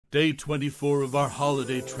Day 24 of our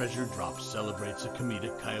holiday treasure drop celebrates a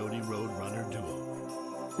comedic Coyote Roadrunner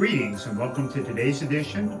duo. Greetings and welcome to today's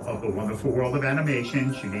edition of the wonderful world of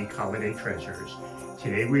animation's unique holiday treasures.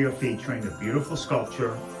 Today we are featuring a beautiful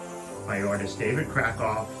sculpture by artist David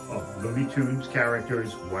Krakov of Looney Tunes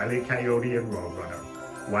characters Wile E Coyote and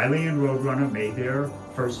Roadrunner. Wile E and Roadrunner made their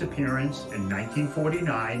first appearance in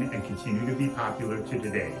 1949 and continue to be popular to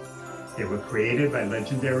today. They were created by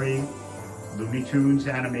legendary Looney Tunes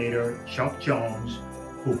animator Chuck Jones,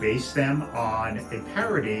 who based them on a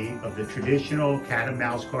parody of the traditional cat and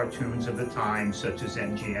mouse cartoons of the time, such as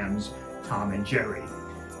MGM's Tom and Jerry.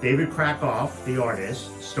 David Kracov, the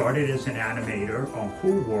artist, started as an animator on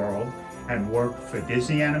Cool World and worked for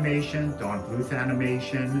Disney Animation, Don Bluth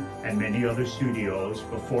Animation, and many other studios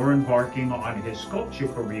before embarking on his sculpture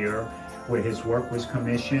career, where his work was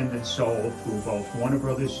commissioned and sold through both Warner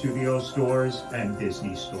Brothers Studio stores and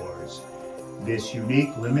Disney stores. This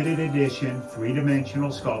unique limited edition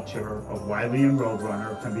three-dimensional sculpture of Wile E and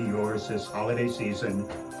Roadrunner can be yours this holiday season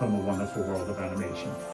from the wonderful world of animation.